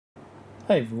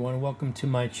Hi everyone, welcome to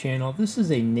my channel. This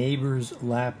is a neighbor's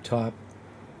laptop.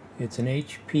 It's an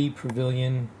HP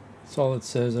Pavilion. That's all it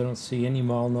says. I don't see any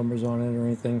model numbers on it or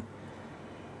anything.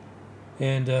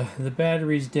 And the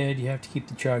battery's dead. You have to keep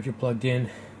the charger plugged in.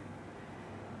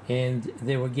 And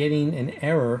they were getting an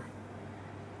error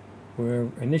where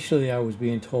initially I was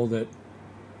being told that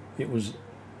it was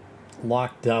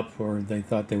locked up, or they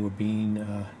thought they were being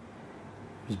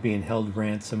held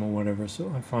ransom or whatever.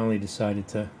 So I finally decided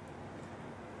to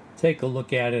take a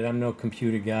look at it. I'm no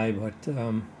computer guy, but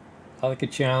I like a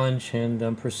challenge, and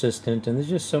I'm persistent, and there's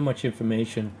just so much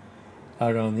information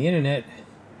out on the internet.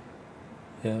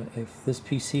 If this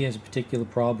PC has a particular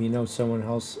problem, you know someone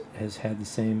else has had the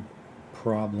same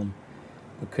problem,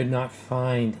 but could not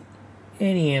find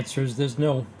any answers. There's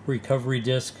no recovery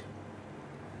disk.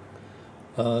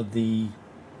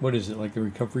 What is it, like the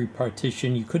recovery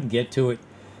partition? You couldn't get to it.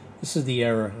 This is the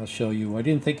error I'll show you. I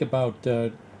didn't think about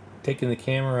taking the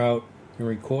camera out and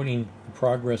recording the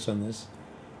progress on this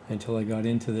until I got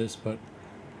into this, but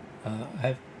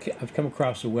I've come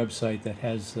across a website that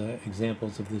has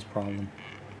examples of this problem.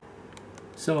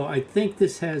 So I think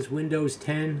this has Windows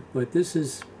 10, but this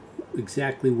is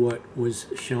exactly what was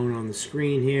shown on the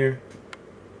screen here.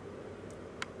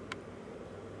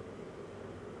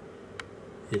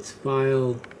 It's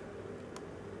file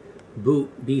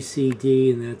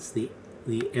BootBcd, and that's the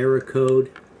error code.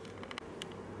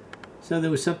 So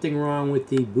there was something wrong with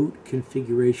the boot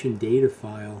configuration data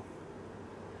file,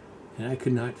 and I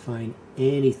could not find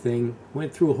anything.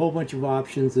 Went through a whole bunch of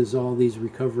options. There's all these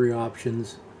recovery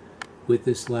options with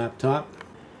this laptop.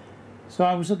 So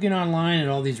I was looking online at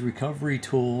all these recovery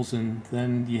tools, and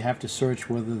then you have to search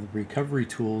whether the recovery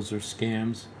tools are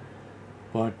scams.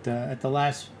 But at the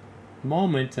last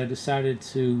moment I decided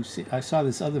to see, I saw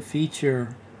this other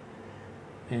feature,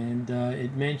 and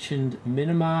it mentioned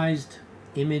minimized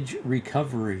image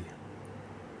recovery.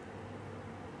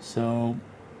 So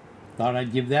thought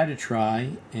I'd give that a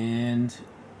try, and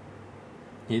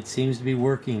it seems to be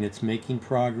working. It's making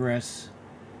progress.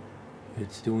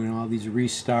 It's doing all these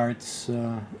restarts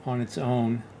on its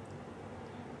own,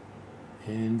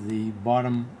 and the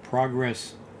bottom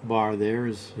progress bar there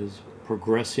is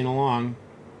progressing along.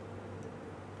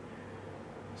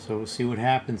 So we'll see what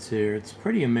happens here. It's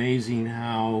pretty amazing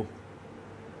how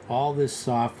all this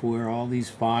software, all these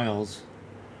files,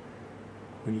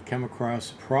 when you come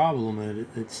across a problem,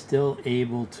 it's still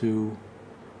able to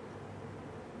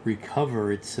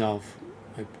recover itself,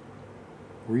 like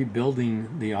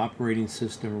rebuilding the operating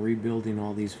system, rebuilding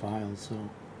all these files. So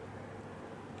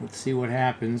let's see what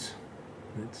happens.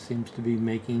 It seems to be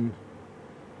making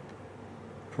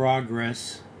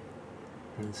progress.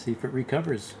 Let's see if it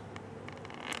recovers.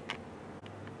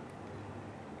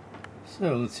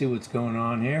 So let's see what's going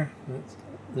on here.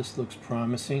 This looks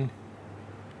promising.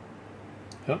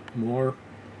 Oh, more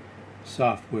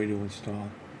software to install.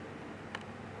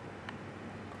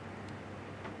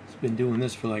 It's been doing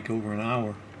this for like over an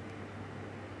hour.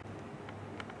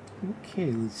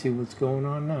 Okay, let's see what's going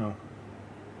on now.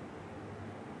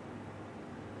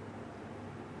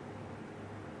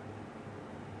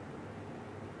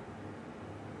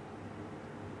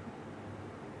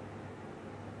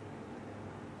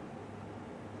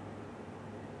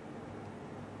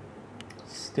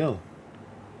 Still.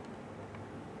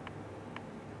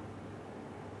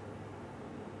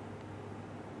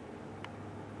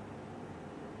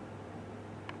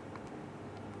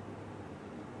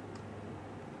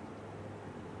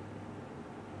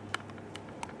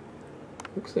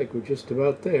 Looks like we're just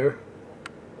about there.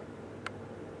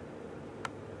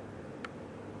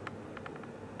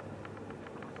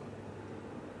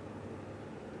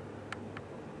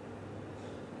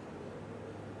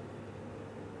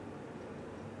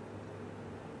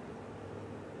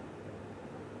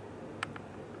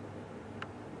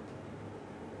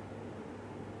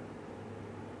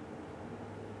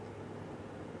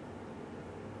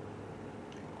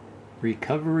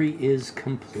 Recovery is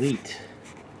complete.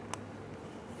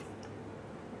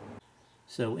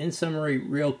 So in summary,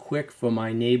 real quick, for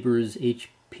my neighbor's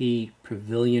HP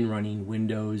Pavilion running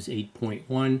Windows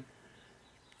 8.1,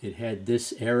 it had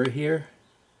this error here,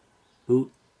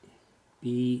 boot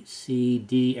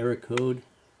BCD error code.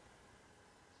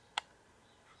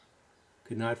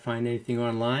 Could not find anything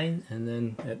online, and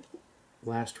then at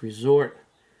last resort,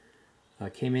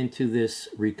 came into this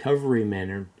recovery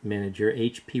manager,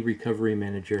 HP Recovery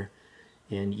Manager,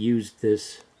 and used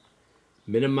this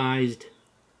minimized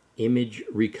image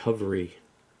recovery.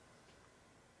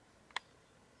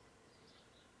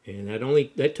 And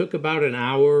that took about an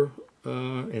hour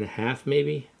and a half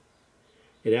maybe.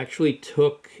 It actually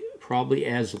took probably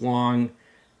as long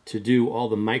to do all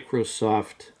the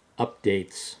Microsoft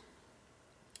updates,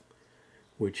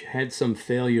 which had some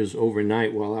failures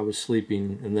overnight while I was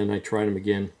sleeping, and then I tried them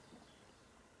again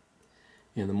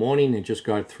in the morning and just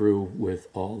got through with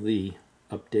all the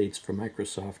updates for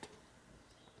Microsoft.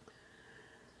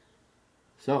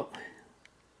 So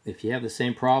if you have the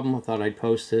same problem, I thought I'd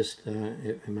post this.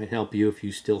 It might help you if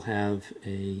you still have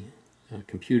a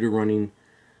computer running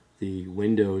the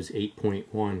Windows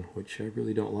 8.1, which I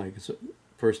really don't like. It's the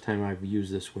first time I've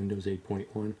used this Windows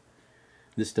 8.1.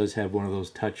 This does have one of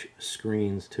those touch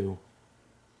screens too.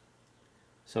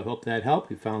 So I hope that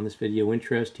helped. If you found this video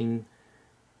interesting,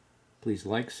 please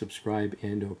like, subscribe,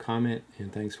 and or comment,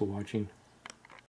 and thanks for watching.